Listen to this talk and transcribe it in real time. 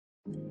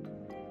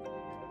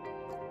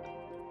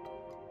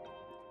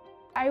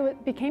I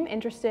became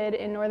interested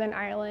in Northern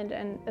Ireland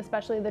and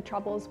especially the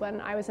Troubles when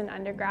I was an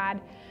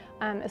undergrad,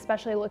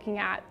 especially looking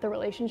at the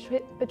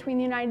relationship between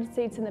the United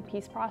States and the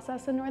peace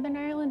process in Northern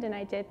Ireland, and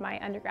I did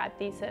my undergrad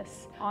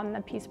thesis on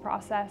the peace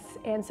process,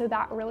 and so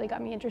that really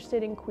got me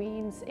interested in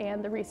Queens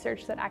and the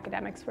research that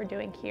academics were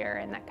doing here,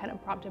 and that kind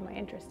of prompted my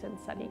interest in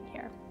studying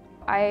here.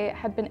 I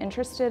had been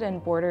interested in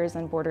borders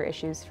and border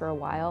issues for a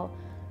while.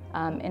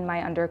 In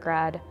my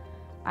undergrad,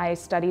 I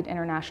studied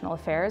international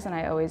affairs, and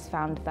I always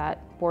found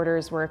that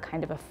borders were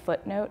kind of a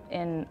footnote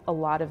in a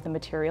lot of the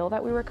material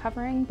that we were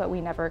covering, but we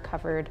never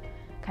covered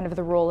kind of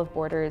the role of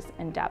borders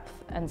in depth.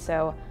 And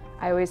so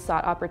I always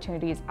sought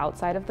opportunities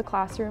outside of the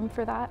classroom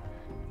for that.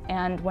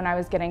 And when I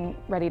was getting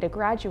ready to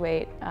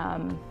graduate,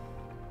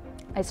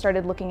 I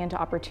started looking into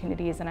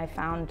opportunities, and I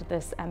found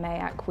this MA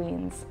at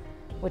Queens,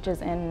 which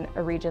is in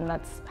a region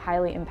that's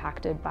highly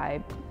impacted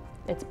by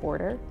its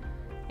border.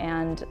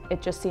 And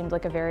it just seemed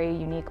like a very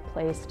unique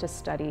place to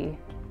study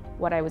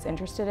what I was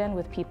interested in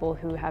with people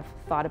who have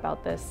thought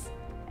about this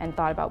and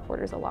thought about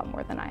borders a lot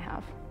more than I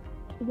have.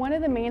 One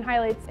of the main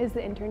highlights is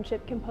the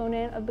internship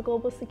component of the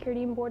Global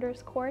Security and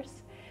Borders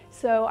course.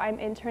 So I'm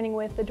interning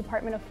with the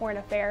Department of Foreign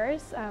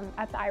Affairs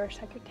at the Irish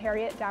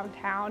Secretariat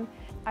downtown.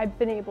 I've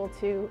been able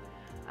to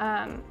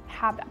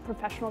have that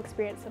professional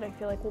experience that I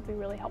feel like will be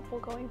really helpful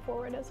going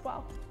forward as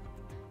well.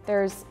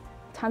 There's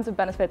tons of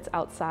benefits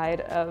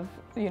outside of,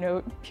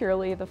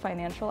 purely the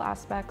financial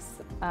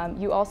aspects.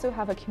 You also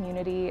have a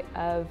community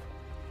of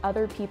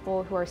other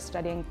people who are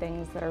studying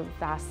things that are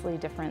vastly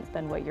different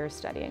than what you're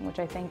studying, which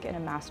I think in a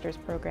master's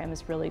program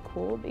is really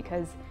cool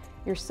because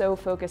you're so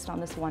focused on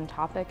this one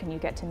topic and you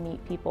get to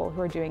meet people who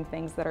are doing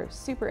things that are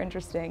super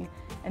interesting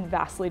and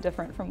vastly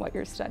different from what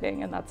you're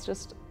studying, and that's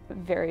just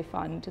very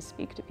fun to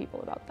speak to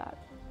people about that.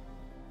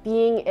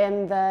 Being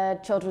in the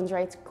children's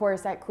rights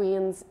course at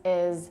Queens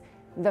is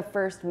the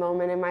first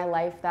moment in my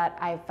life that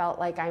I felt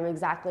like I'm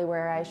exactly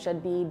where I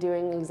should be,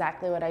 doing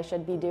exactly what I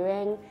should be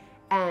doing,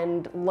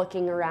 and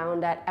looking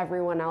around at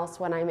everyone else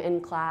when I'm in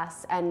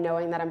class and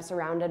knowing that I'm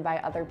surrounded by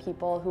other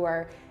people who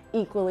are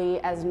equally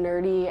as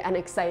nerdy and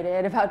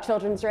excited about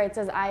children's rights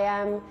as I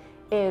am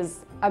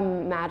is a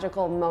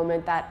magical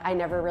moment that I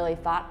never really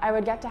thought I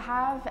would get to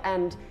have.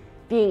 And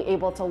being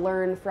able to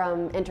learn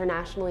from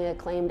internationally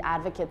acclaimed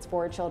advocates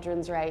for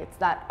children's rights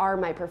that are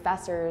my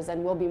professors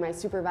and will be my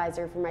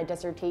supervisor for my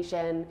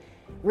dissertation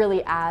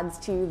really adds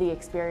to the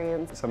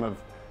experience. Some of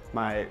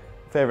my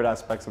favorite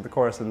aspects of the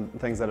course and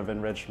things that have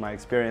enriched my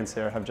experience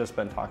here have just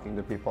been talking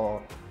to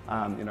people,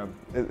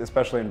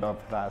 especially in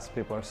Belfast.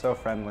 People are so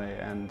friendly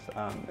and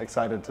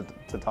excited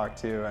to talk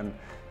to you, and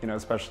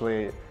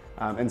especially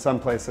in some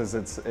places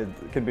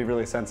it can be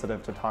really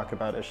sensitive to talk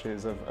about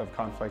issues of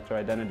conflict or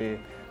identity.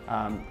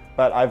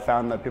 But I've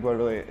found that people are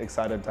really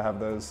excited to have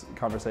those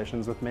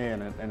conversations with me,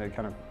 and it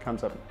kind of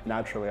comes up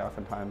naturally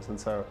oftentimes. And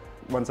so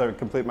once I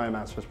complete my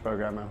master's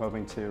program, I'm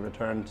hoping to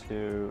return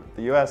to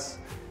the US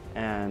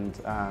and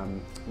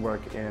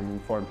work in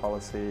foreign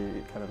policy,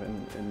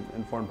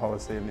 in foreign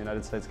policy in the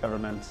United States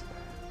government.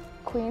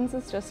 Queens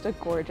is just a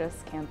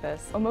gorgeous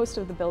campus. Most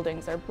of the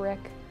buildings are brick.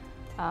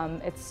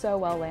 It's so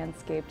well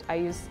landscaped. I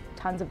use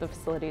tons of the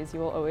facilities. You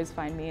will always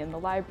find me in the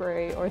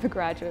library or the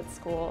graduate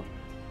school.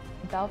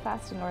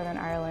 Belfast and Northern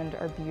Ireland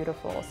are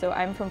beautiful. So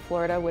I'm from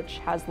Florida, which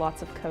has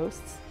lots of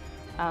coasts,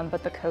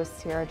 but the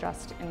coasts here are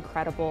just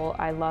incredible.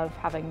 I love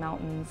having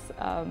mountains.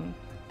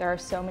 There are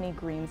so many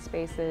green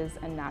spaces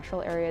and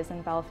natural areas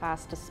in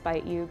Belfast,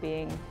 despite you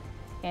being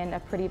in a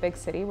pretty big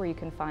city where you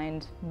can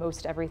find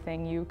most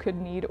everything you could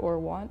need or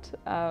want.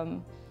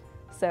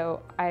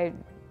 So I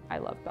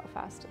love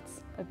Belfast.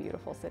 It's a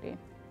beautiful city.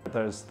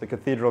 There's the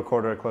Cathedral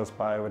Quarter close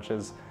by, which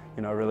is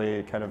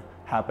really kind of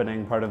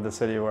happening part of the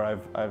city where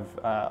I've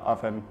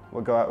often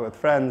will go out with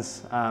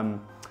friends.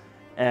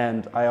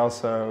 And I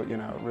also,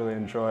 really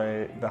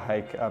enjoy the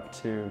hike up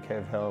to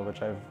Cave Hill,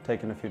 which I've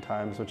taken a few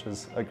times, which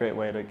is a great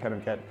way to kind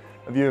of get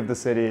a view of the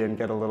city and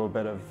get a little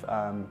bit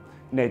of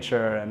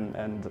nature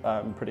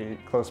and pretty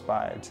close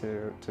by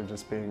to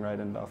just being right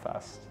in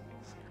Belfast.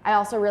 I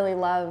also really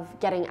love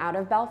getting out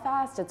of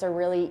Belfast. It's a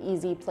really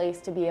easy place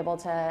to be able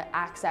to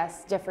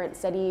access different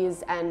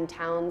cities and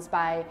towns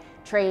by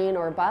train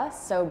or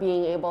bus. So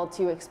being able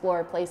to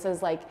explore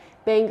places like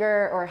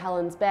Bangor or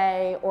Helens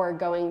Bay or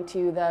going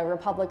to the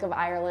Republic of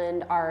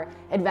Ireland are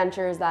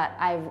adventures that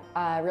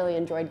I've really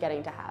enjoyed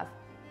getting to have.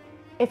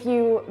 If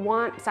you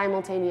want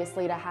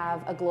simultaneously to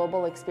have a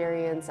global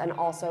experience and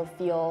also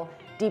feel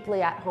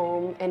deeply at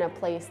home in a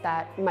place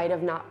that might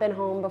have not been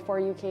home before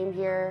you came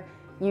here,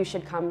 you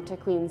should come to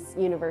Queen's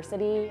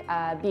University.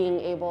 Being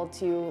able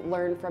to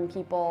learn from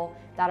people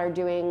that are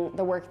doing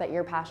the work that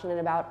you're passionate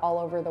about all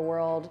over the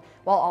world,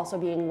 while also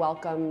being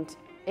welcomed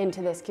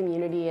into this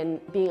community and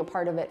being a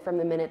part of it from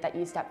the minute that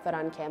you step foot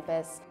on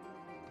campus.